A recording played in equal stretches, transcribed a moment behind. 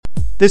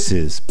This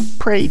is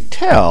Pray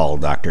Tell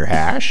Dr.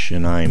 Hash,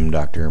 and I'm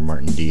Dr.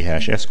 Martin D.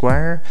 Hash,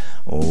 Esquire,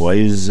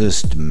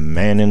 wisest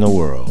man in the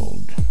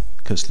world.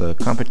 'Cause the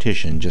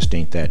competition just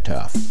ain't that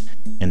tough.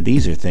 And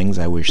these are things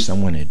I wish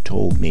someone had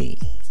told me.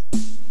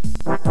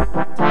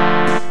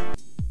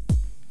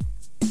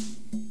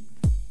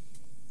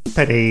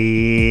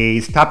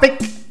 Today's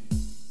topic: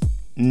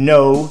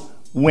 no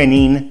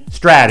winning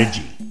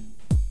strategy.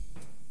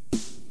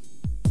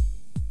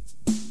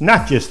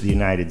 Not just the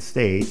United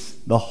States,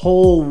 the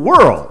whole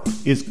world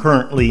is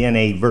currently in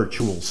a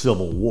virtual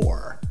civil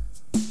war.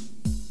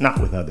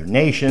 Not with other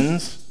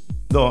nations,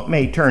 though it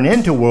may turn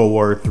into World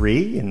War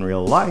III in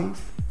real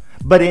life,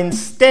 but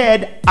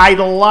instead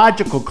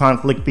ideological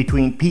conflict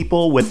between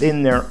people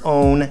within their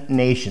own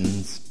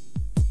nations.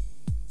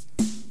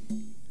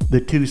 The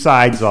two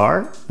sides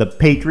are the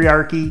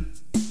patriarchy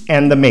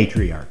and the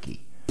matriarchy,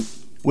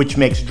 which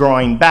makes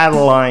drawing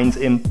battle lines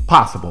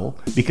impossible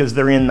because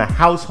they're in the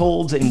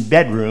households and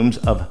bedrooms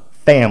of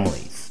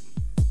families.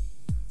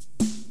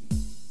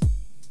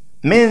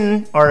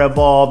 Men are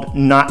evolved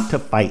not to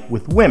fight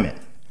with women,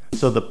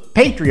 so the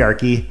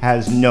patriarchy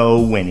has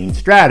no winning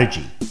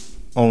strategy,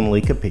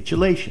 only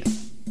capitulation,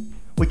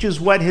 which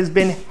is what has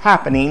been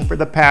happening for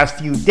the past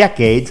few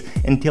decades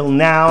until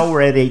now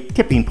we're at a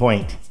tipping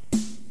point,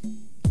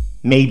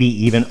 maybe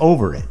even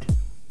over it.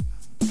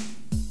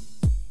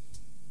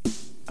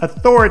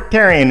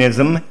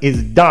 Authoritarianism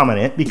is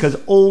dominant because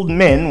old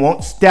men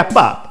won't step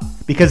up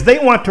because they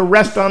want to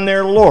rest on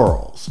their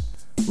laurels,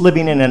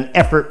 living in an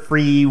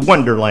effort-free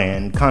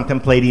wonderland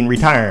contemplating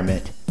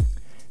retirement,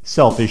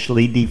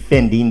 selfishly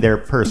defending their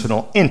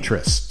personal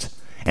interests,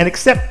 and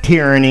accept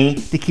tyranny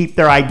to keep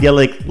their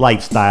idyllic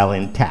lifestyle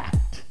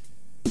intact.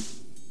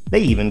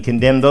 They even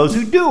condemn those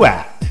who do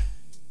act.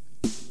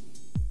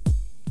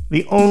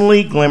 The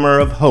only glimmer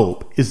of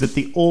hope is that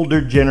the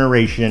older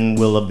generation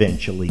will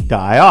eventually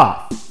die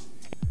off,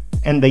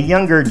 and the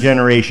younger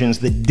generations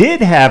that did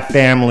have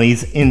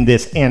families in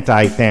this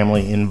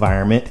anti-family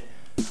environment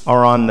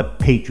are on the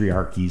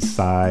patriarchy's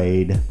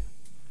side.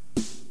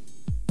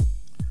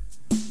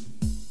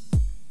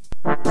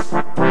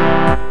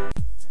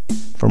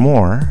 For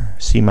more,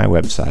 see my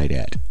website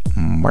at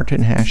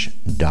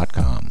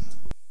martinhash.com.